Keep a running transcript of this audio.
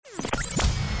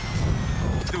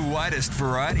The widest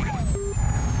variety,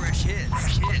 fresh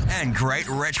hits, and great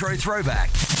retro throwback.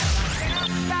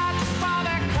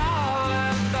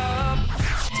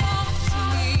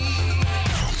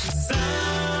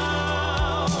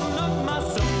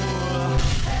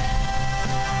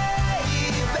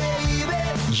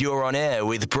 You're on air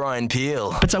with Brian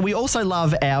Peel. But we also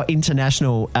love our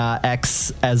international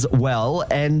acts as well.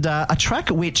 And a track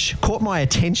which caught my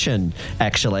attention,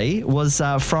 actually, was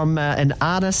from an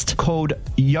artist called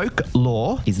Yoke.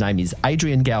 His name is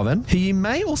Adrian Galvin, who you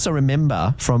may also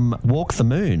remember from Walk the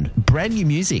Moon. Brand new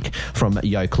music from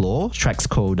Yoke. Tracks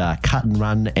called Cut and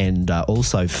Run and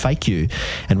also Fake You.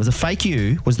 And was a Fake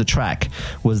You was the track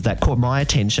was that caught my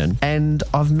attention. And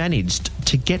I've managed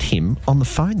to get him on the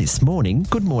phone this morning.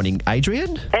 Good morning,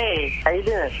 Adrian. Hey, how you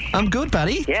doing? I'm good,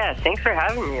 buddy. Yeah, thanks for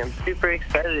having me. I'm super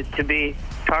excited to be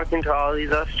talking to all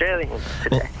these Australians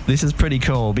today. Well, this is pretty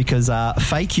cool because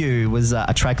Fake You was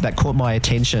a track that caught my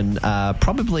attention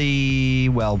probably,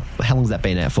 well, how long has that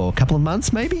been out for? A couple of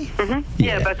months, maybe? Mm-hmm.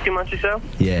 Yeah, about 2 months or so.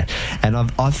 Yeah, and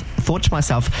I've thought to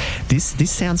myself,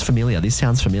 this sounds familiar.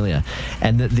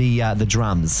 And the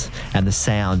drums and the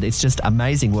sound, it's just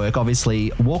amazing work.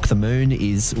 Obviously, Walk the Moon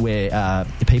is where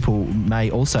people may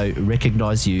also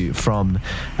recognise you from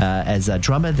as a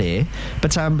drummer there.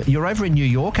 But you're over in New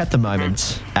York at the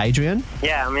moment, Adrian.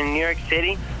 Yeah, I'm in New York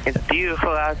City. It's beautiful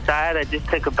outside. I just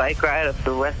took a bike ride up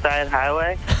the West Side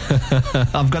Highway.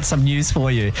 I've got some news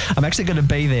for you. I'm actually going to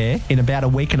be there in about a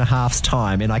week and a half's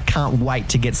time, and I can't wait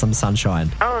to get some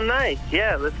sunshine. Oh, nice.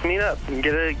 Yeah, let's meet up and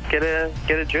get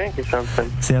a drink or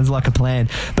something. Sounds like a plan.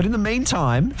 But in the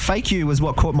meantime, Fake You was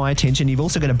what caught my attention. You've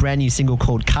also got a brand new single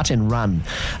called Cut and Run,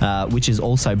 which is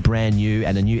also brand new,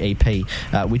 and a new EP,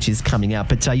 which is coming out.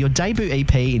 But your debut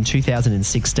EP in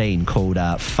 2016 called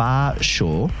Far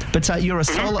Shore. But you're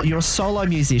a solo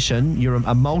musician. You're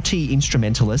a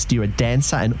multi-instrumentalist. You're a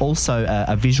dancer and also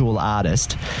a visual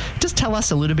artist. Just tell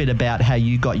us a little bit about how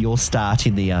you got your start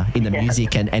in the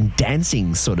music and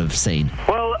dancing sort of scene.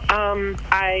 Well,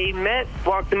 I met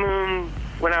Walk the Moon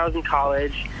when I was in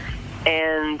college,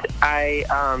 and I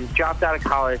dropped out of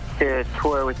college to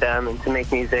tour with them and to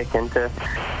make music and to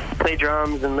play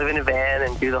drums and live in a van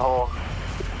and do the whole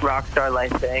rock star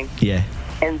life thing. Yeah.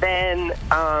 And then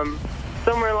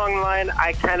somewhere along the line,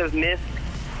 I kind of missed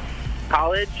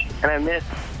college and I missed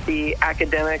the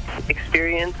academic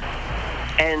experience.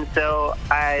 And so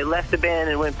I left the band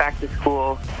and went back to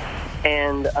school.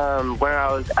 And when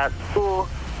I was at school,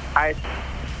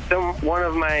 one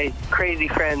of my crazy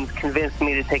friends convinced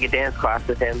me to take a dance class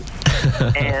with him.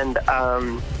 And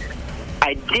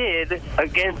I did,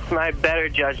 against my better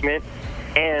judgment,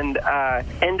 and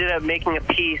ended up making a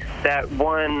piece that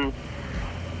won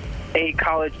a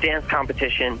college dance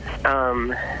competition.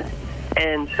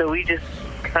 And so we just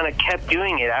kind of kept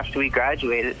doing it after we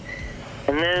graduated.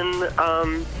 And then,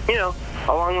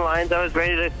 along the lines, I was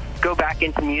ready to go back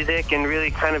into music and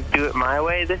really kind of do it my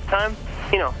way this time.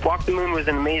 Walk the Moon was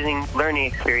an amazing learning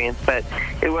experience, but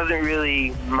it wasn't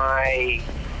really my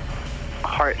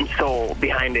heart and soul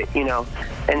behind it,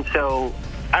 And so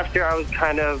after I was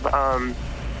kind of,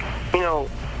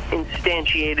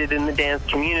 instantiated in the dance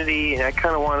community and I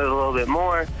kind of wanted a little bit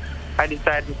more, I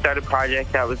decided to start a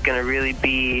project that was going to really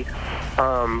be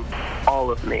all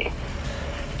of me.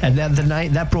 And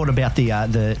that brought about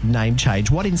the name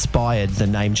change. What inspired the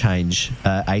name change,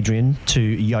 Adrian, to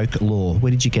Yoke Law?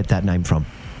 Where did you get that name from?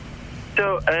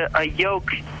 So a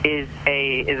yoke is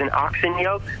an oxen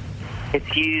yoke.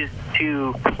 It's used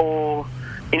to pull,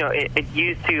 it's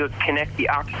used to connect the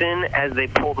oxen as they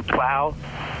pull the plow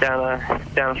down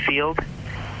a field.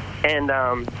 And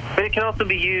but it can also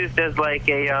be used as like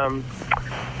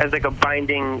a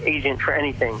binding agent for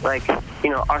anything. Like,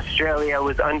 Australia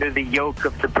was under the yoke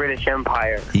of the British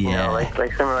Empire. Yeah. Like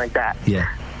something like that. Yeah.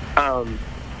 And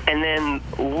then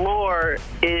lore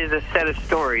is a set of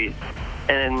stories,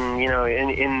 and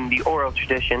in the oral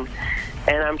tradition.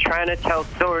 And I'm trying to tell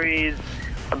stories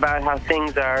about how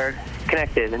things are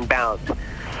connected and bound.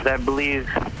 I believe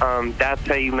that's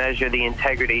how you measure the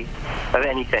integrity of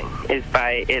anything, is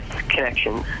by its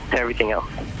connections to everything else.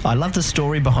 I love the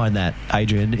story behind that,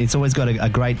 Adrian. It's always got a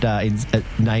great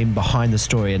name behind the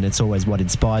story, and it's always what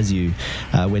inspires you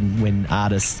when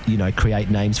artists, create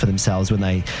names for themselves when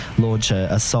they launch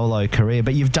a solo career.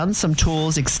 But you've done some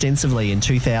tours extensively in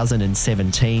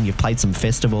 2017. You've played some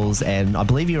festivals, and I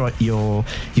believe you're on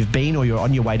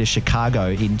your way to Chicago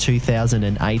in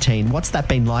 2018. What's that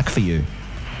been like for you?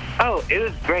 Oh, it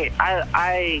was great.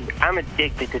 I'm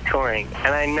addicted to touring,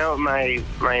 and I know my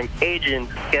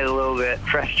agents get a little bit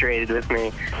frustrated with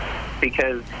me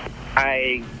because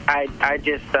I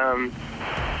just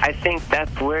I think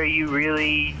that's where you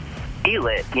really feel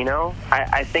it, you know?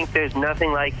 I think there's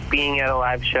nothing like being at a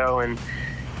live show and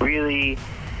really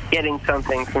getting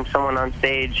something from someone on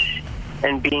stage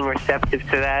and being receptive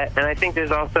to that. And I think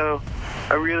there's also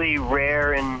a really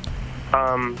rare and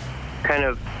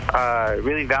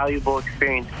really valuable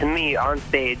experience to me on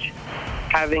stage,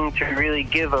 having to really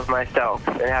give of myself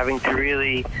and having to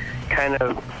really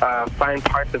find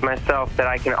parts of myself that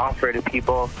I can offer to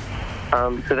people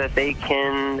so that they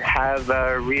can have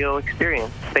a real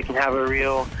experience. They can have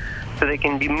so they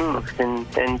can be moved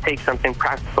and take something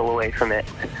practical away from it.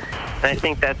 And I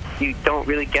think that you don't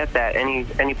really get that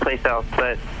any place else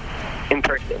but in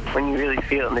person, when you really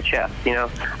feel it in the chest, you know.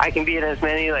 I can be in as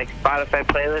many Spotify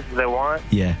playlists as I want,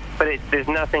 but there's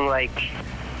nothing like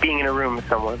being in a room with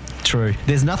someone. True.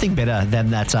 There's nothing better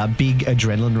than that big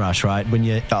adrenaline rush, right? When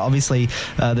you're obviously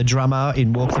the drummer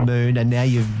in Walk the Moon, and now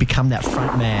you've become that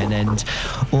front man, and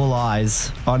all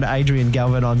eyes on Adrian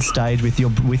Galvin on stage with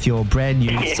your brand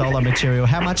new solo material.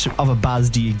 How much of a buzz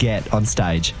do you get on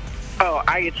stage? Oh,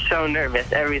 I get so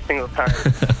nervous every single time.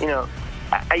 You know,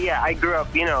 I grew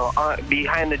up,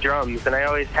 behind the drums, and I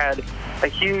always had a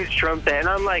huge drum set, and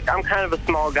I'm kind of a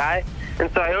small guy, and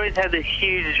so I always had this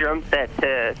huge drum set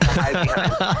to hide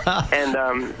behind. And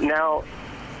now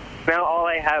all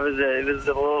I have is a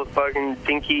little fucking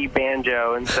dinky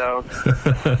banjo, and so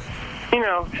so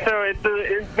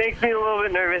it makes me a little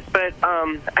bit nervous, but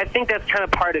I think that's kind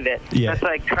of part of it. Yeah.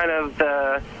 That's kind of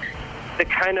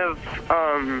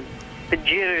the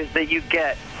jitters that you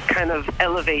get kind of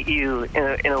elevate you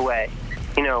in a way,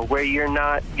 where you're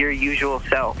not your usual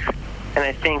self. And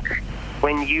I think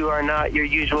when you are not your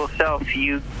usual self,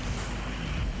 you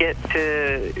get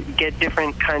to get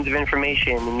different kinds of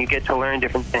information, and you get to learn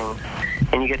different things,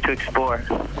 and you get to explore.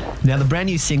 Now, the brand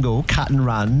new single, Cut and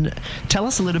Run, tell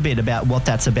us a little bit about what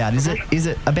that's about. Is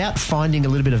it about finding a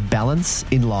little bit of balance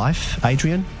in life,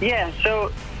 Adrian? Yeah,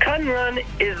 so Cut and Run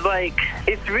is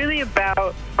it's really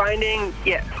about finding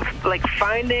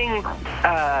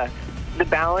the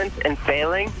balance and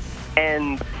failing,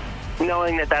 and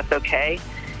knowing that that's okay,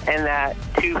 and that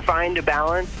to find a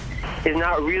balance is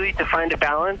not really to find a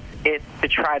balance, it's to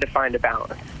try to find a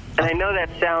balance. And I know that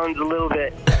sounds a little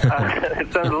bit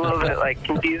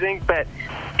confusing, but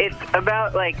it's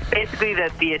about basically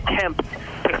that the attempt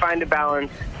to find a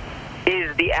balance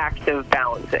is the act of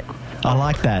balancing. I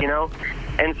like that.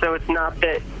 And so it's not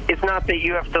that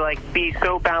you have to be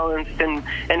so balanced and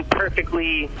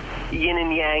perfectly yin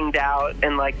and yanged out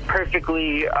and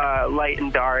perfectly light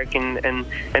and dark and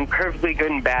perfectly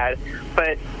good and bad,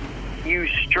 but you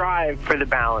strive for the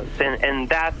balance, and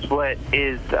that's what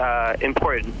is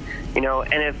important,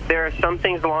 and if there are some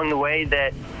things along the way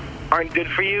that aren't good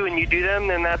for you and you do them,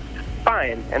 then that's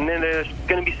fine, and then there's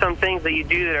going to be some things that you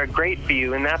do that are great for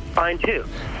you, and that's fine too.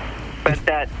 But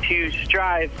that to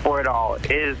strive for it all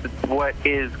is what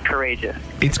is courageous.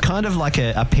 It's kind of like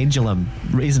a pendulum,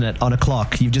 isn't it? On a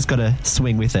clock, you've just got to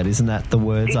swing with it. Isn't that the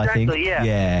words? Exactly, I think. Yeah.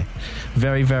 Yeah.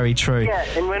 Very, very true. Yeah,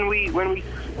 and when we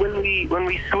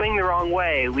swing the wrong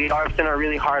way, we often are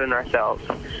really hard on ourselves.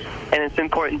 And it's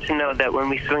important to know that when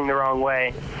we swing the wrong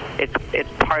way, it's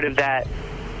part of that,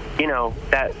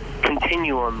 that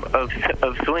continuum of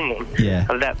swinging,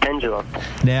 of that pendulum.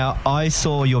 Now, I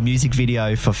saw your music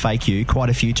video for Fake You quite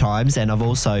a few times, and I've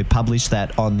also published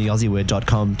that on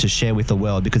theaussieword.com to share with the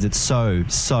world because it's so,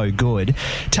 so good.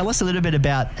 Tell us a little bit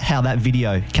about how that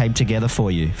video came together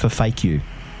for you, for Fake You.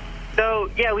 So,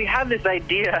 yeah, we had this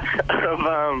idea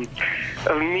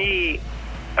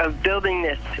of building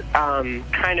this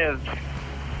kind of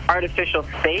artificial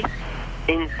space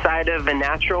inside of a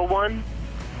natural one.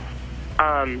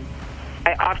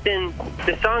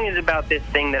 The song is about this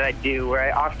thing that I do where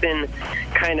I often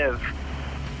kind of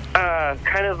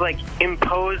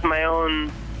impose my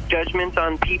own judgments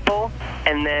on people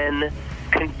and then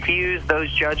confuse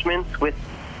those judgments with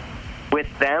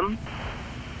them.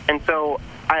 And so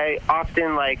I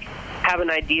often have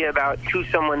an idea about who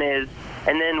someone is,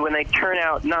 and then when they turn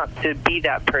out not to be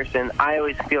that person, I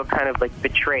always feel kind of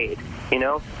betrayed,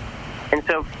 And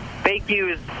so Fake You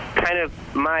is kind of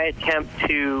my attempt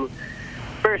to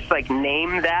first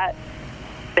name that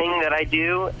thing that I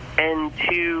do, and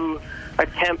to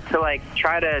attempt to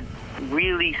try to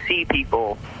really see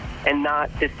people and not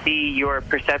to see your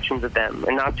perceptions of them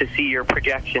and not to see your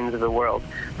projections of the world,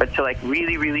 but to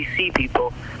really, really see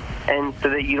people, and so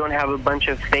that you don't have a bunch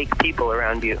of fake people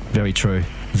around you. Very true.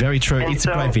 Very true. And it's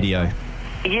a great video.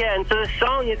 Yeah, and so the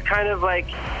song is kind of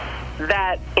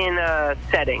that in a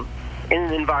setting, in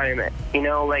an environment,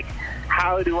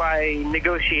 how do I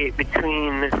negotiate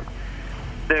between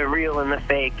the real and the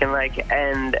fake,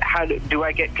 and how do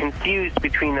I get confused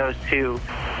between those two,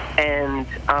 and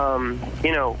how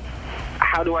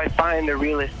do I find the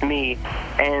realist me,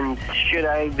 and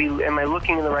am I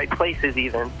looking in the right places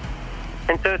even?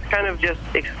 And so it's kind of just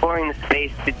exploring the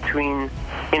space between,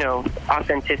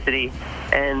 authenticity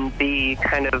and the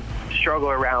kind of struggle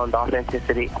around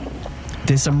authenticity.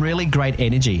 There's some really great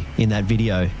energy in that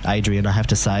video, Adrian, I have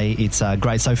to say. It's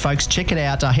great. So, folks, check it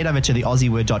out. Head over to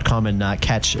theaussieword.com and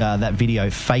catch that video,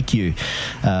 Fake You,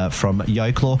 from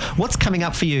Yoke Law. What's coming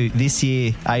up for you this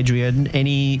year, Adrian?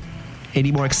 Any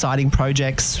more exciting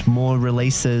projects, more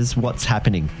releases? What's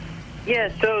happening?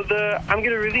 Yeah, so I'm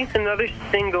going to release another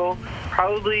single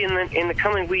probably in the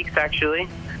coming weeks, actually,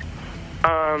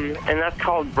 and that's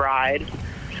called Bride.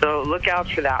 So look out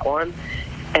for that one.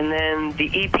 And then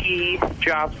the EP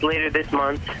drops later this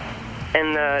month,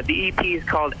 and the EP is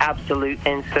called Absolute,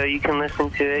 and so you can listen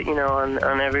to it,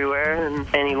 on everywhere and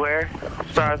anywhere,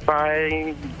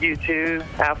 Spotify, YouTube,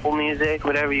 Apple Music,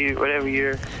 whatever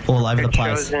your all over the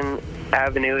place chosen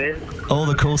avenue is. All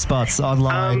the cool spots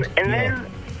online. Then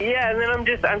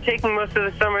I'm taking most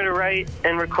of the summer to write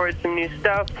and record some new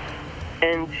stuff,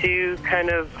 and to kind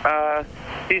of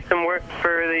do some work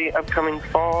for the upcoming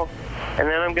fall. And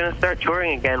then I'm going to start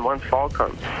touring again once fall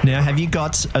comes. Now, have you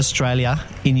got Australia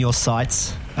in your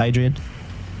sights, Adrian?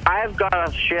 I've got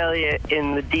Australia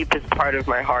in the deepest part of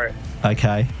my heart.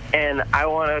 Okay. And I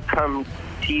want to come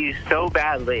to you so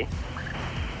badly.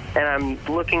 And I'm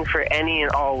looking for any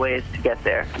and all ways to get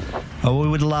there. Oh, we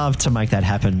would love to make that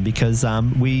happen, because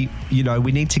we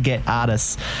need to get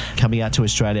artists coming out to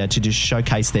Australia to just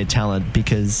showcase their talent,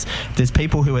 because there's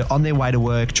people who are on their way to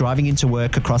work, driving into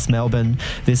work across Melbourne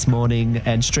this morning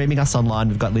and streaming us online.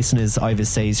 We've got listeners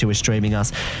overseas who are streaming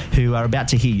us, who are about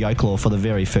to hear Yoke Law for the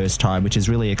very first time, which is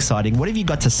really exciting. What have you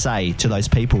got to say to those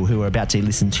people who are about to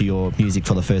listen to your music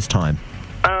for the first time?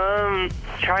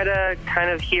 Try to kind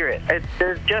of hear it.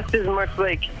 There's just as much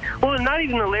not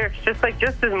even the lyrics, just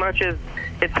as much as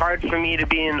it's hard for me to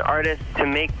be an artist to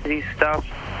make these stuff,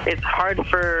 it's hard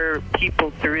for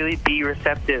people to really be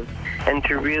receptive and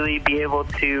to really be able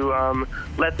to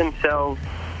let themselves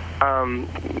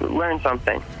learn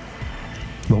something.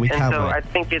 Well, we can't so wait. I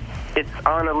think it's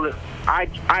on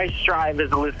I strive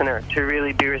as a listener to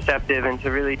really be receptive and to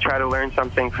really try to learn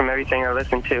something from everything I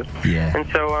listen to. Yeah. And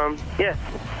so,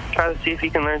 try to see if you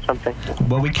can learn something.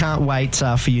 Well, we can't wait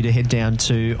for you to head down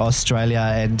to Australia,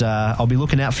 and I'll be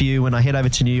looking out for you when I head over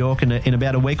to New York in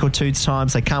about a week or two's time,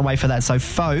 so can't wait for that. So,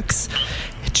 folks,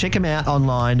 check them out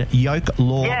online,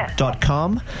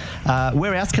 yokelaw.com.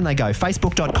 Where else can they go?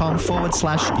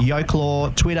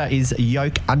 Facebook.com/YokeLaw. Twitter is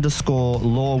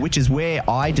Yoke_Law, which is where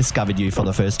I discovered you for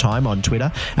the first time on Twitter.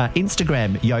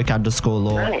 Instagram,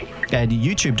 Yoke_Law. Right. And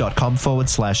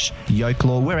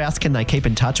YouTube.com/YokeLaw. Where else can they keep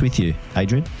in touch with you,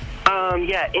 Adrian?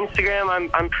 Instagram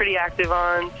I'm pretty active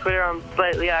on. Twitter I'm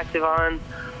slightly active on.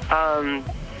 I'm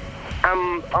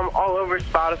all over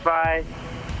Spotify.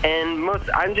 And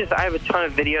I have a ton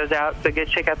of videos out, so go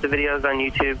check out the videos on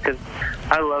YouTube, because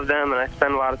I love them and I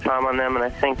spend a lot of time on them, and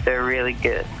I think they're really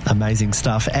good. Amazing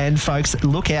stuff. And folks,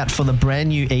 look out for the brand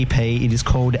new EP. It is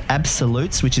called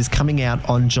Absolutes, which is coming out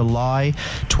on July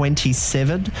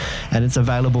 27, and it's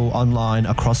available online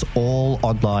across all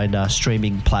online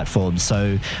streaming platforms.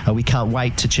 So we can't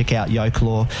wait to check out Yoke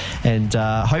Law, and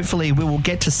hopefully we will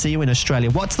get to see you in Australia.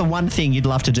 What's the one thing you'd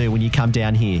love to do when you come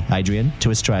down here, Adrian,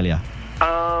 to Australia?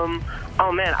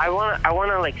 I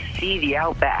want to see the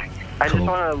outback. Cool.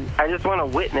 I just want to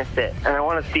witness it, and I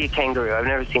want to see a kangaroo. I've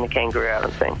never seen a kangaroo, I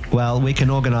don't think. Well, we can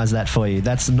organise that for you.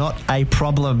 That's not a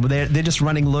problem. They're just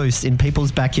running loose in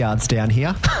people's backyards down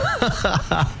here.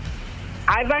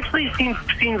 I've actually seen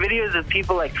videos of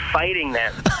people fighting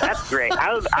them. That's great.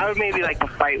 I would maybe like to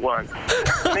fight one.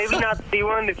 Maybe not see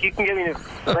one. If you can get me to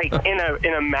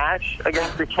in a match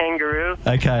against the kangaroo.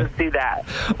 Okay. Let's do that.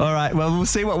 All right. Well, we'll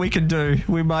see what we can do.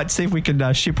 We might see if we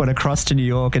can ship one across to New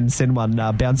York and send one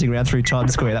bouncing around through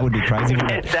Times Square. That would be crazy,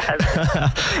 wouldn't it?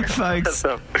 Folks,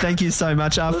 awesome. Thank you so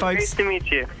much. Folks, great to meet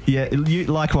you. Yeah, you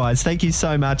likewise. Thank you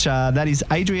so much. That is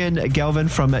Adrian Galvin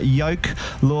from Yoke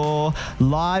Law,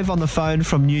 live on the phone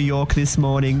from New York this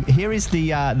morning. Here is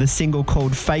the single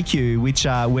called Fake You, which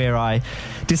where I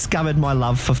discovered my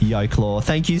love for Yoke Law.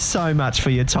 Thank you so much for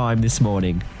your time this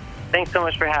morning. Thanks so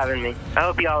much for having me. I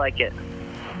hope you all like it.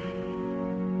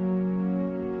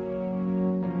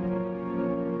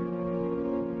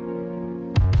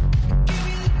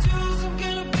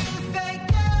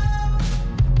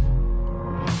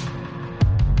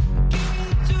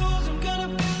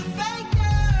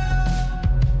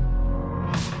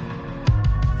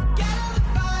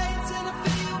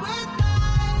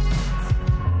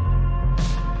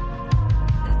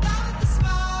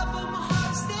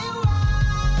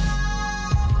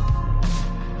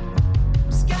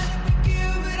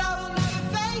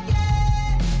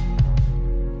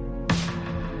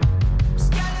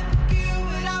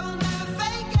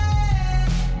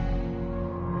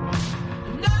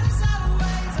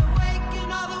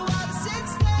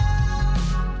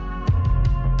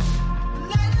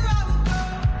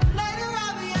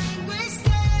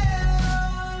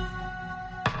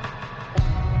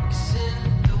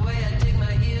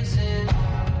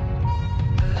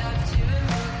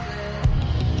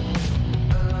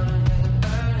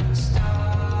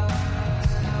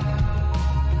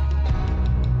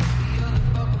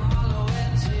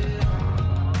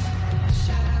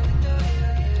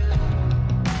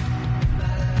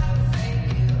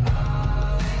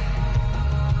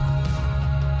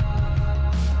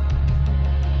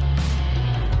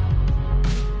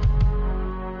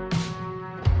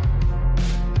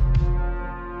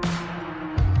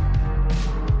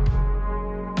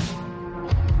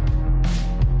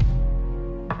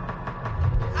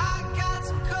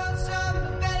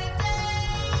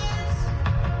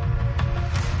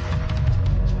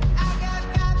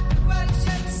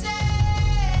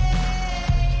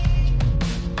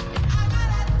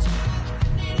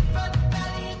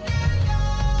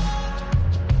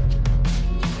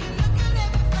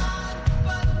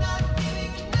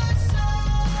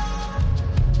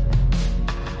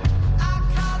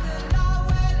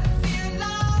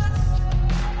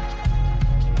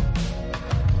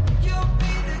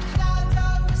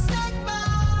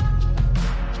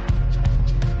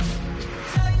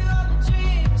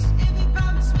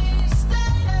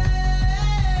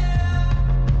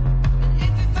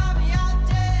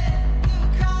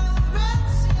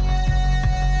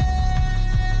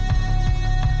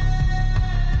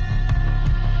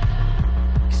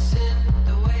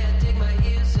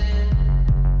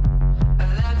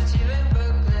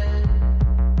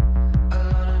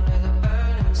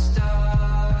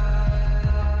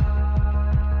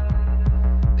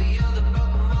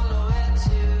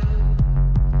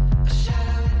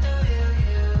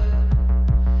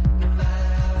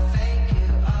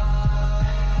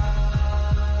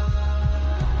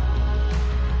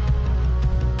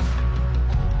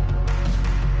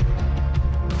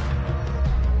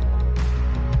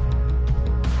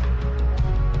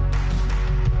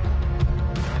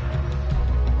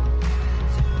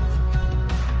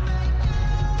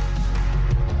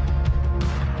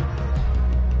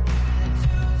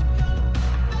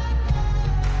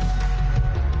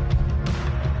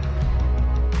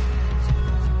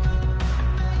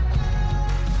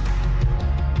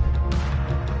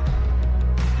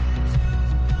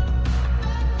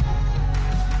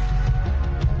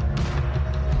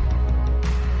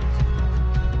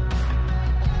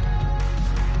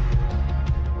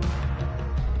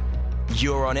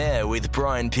 You're on air with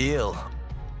Brian Peel.